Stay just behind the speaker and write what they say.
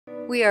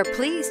We are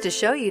pleased to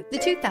show you the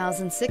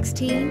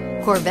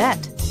 2016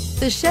 Corvette.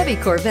 The Chevy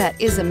Corvette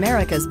is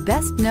America's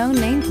best-known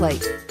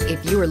nameplate.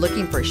 If you are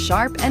looking for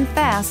sharp and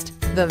fast,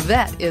 the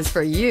Vette is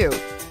for you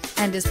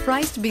and is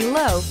priced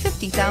below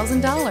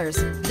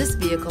 $50,000. This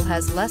vehicle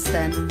has less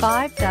than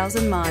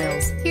 5,000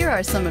 miles. Here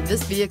are some of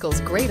this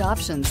vehicle's great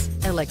options: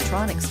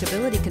 electronic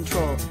stability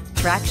control,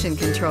 traction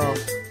control,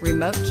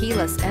 remote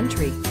keyless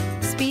entry,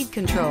 speed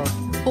control,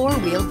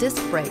 four-wheel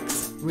disc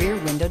brakes, rear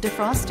window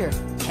defroster,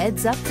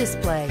 heads-up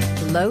display,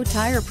 low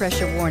tire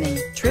pressure warning,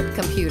 trip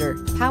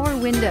computer, power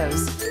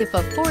windows. If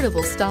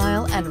affordable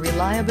style and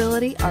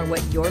reliability are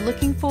what you're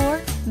looking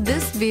for,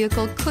 this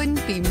vehicle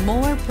couldn't be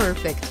more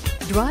perfect.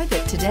 Drive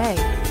it today.